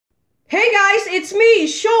Hey guys, it's me,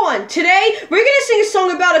 Sean. Today, we're gonna sing a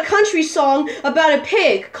song about a country song about a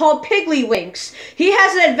pig called Piggly-Winks. He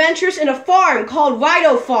has an adventures in a farm called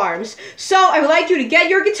Rido Farms. So, I would like you to get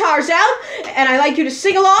your guitars out, and I'd like you to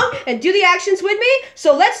sing along and do the actions with me.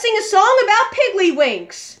 So, let's sing a song about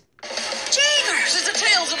Piggly-Winks. Jeegers is the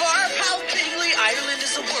tales of our pal Piggly. Ireland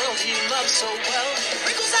is the world he loves so well.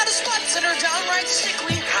 Wrinkles out his spots and are downright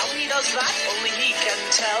sickly. How he does that, only he can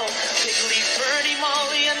tell. Piggly, Ferdy,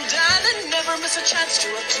 Molly, and Dan, and never miss a chance to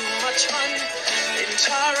have too much fun. In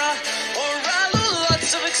Tara or Ralu,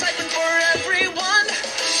 lots of excitement for everyone.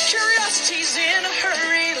 Curiosity's in a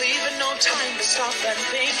hurry, leaving no time to stop and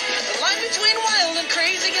think. The line between wild and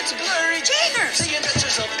crazy gets blurry. Jeegers, the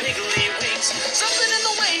adventures of Piggly-Winks. Something in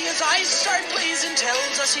the way his eyes start blazing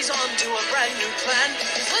tells us he's on to a brand new plan.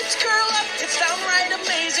 His lips curl up, it's downright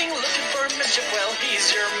amazing. Looking for mischief, well,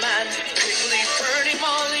 he's your man. Piggly, Ferdy,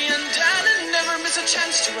 Molly, and Dan, and never miss a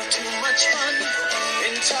chance to have too much fun.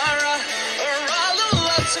 In Tara or Ralu,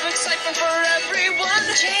 lots of excitement for everyone.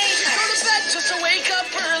 Jeegers, go to bed just to wake up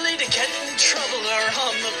early to get in trouble or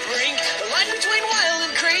on the brink. The line between wild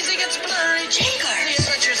and crazy gets blurry. Jeegers, the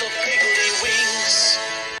adventures of Piggly-Winks.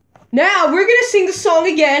 Now, we're gonna sing the song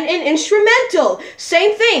again in instrumental.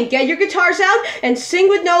 Same thing, get your guitars out and sing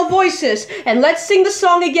with no voices. And let's sing the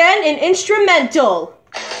song again in instrumental.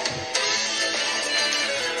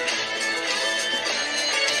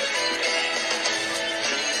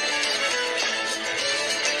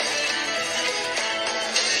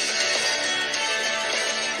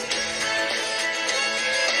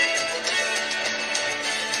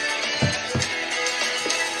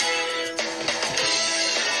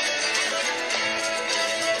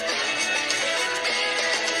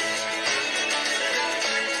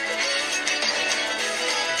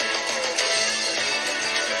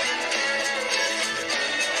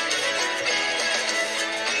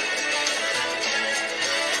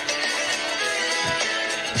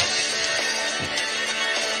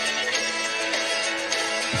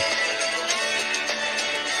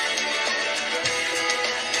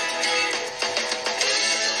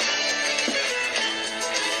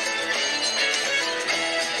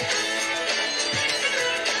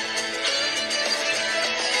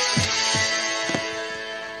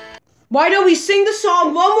 Why don't we sing the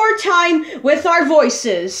song one more time with our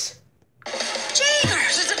voices?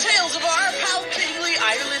 Jeegers is the tales of our pal Piggly.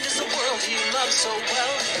 Ireland is the world he loves so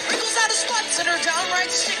well. Wrinkles out his spots and are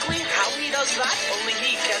downright sickly. How he does that, only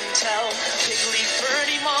he can tell. Piggly,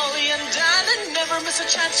 Ferdy, Molly, and Dan, and never miss a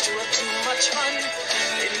chance to have too much fun.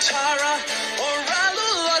 In Tara or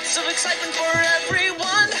Ralu, lots of excitement for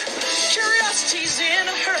everyone. Curiosity's in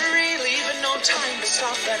a hurry, leaving no time to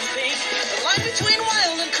stop and think. The line between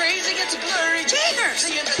wild and crazy gets blurry.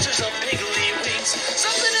 Jeegers, the adventures of Piggly-Winks.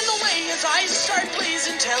 Something in the way his eyes start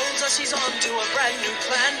blazing tells us he's on to a brand new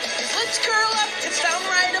plan. His lips curl up, it's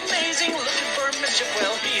downright amazing. Looking for mischief,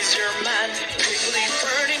 well, he's your man. Piggly,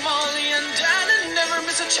 Ferdy, Molly, and Dan, and never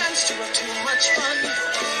miss a chance to have too much fun.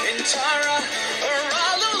 In Tara or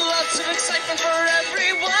Ralu, lots of excitement for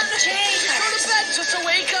everyone. Jeegers, go to bed just to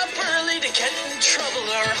wake up early to get in trouble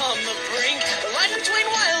or on the brink. The line between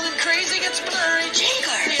wild and crazy gets blurry.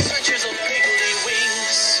 Jeegers, the adventures of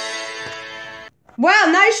Piggly-Winks. Wow,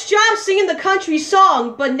 nice job singing the country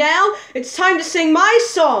song, but now it's time to sing my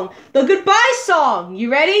song, the goodbye song.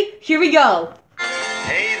 You ready? Here we go.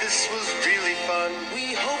 Hey, this was really fun.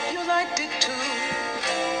 We hope you liked it too.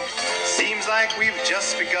 Seems like we've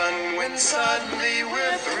just begun when suddenly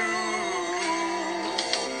we're through.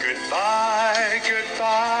 Goodbye,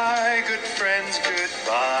 goodbye, good friends,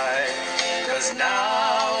 goodbye. 'Cause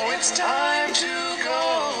now it's time to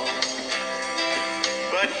go.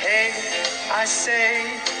 But hey, I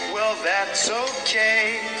say, well, that's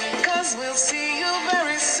okay. 'Cause we'll see you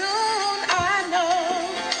very soon, I know.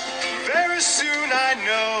 Very soon, I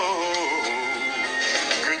know.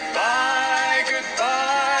 Goodbye,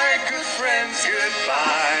 goodbye, good friends,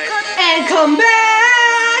 goodbye. And come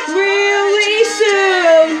back really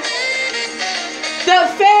soon. The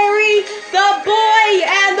fairy, the boy,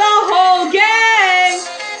 and the whole gang.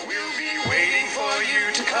 We'll be waiting for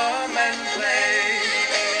you to come and play.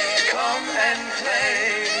 To come and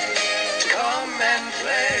play. To come and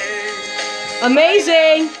play.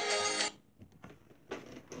 Amazing.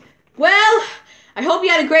 Well, I hope you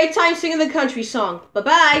had a great time singing the country song.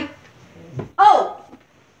 Bye-bye. Oh,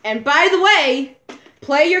 and by the way,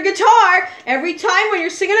 play your guitar every time when you're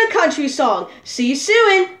singing a country song. See you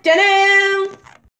soon. Da-da!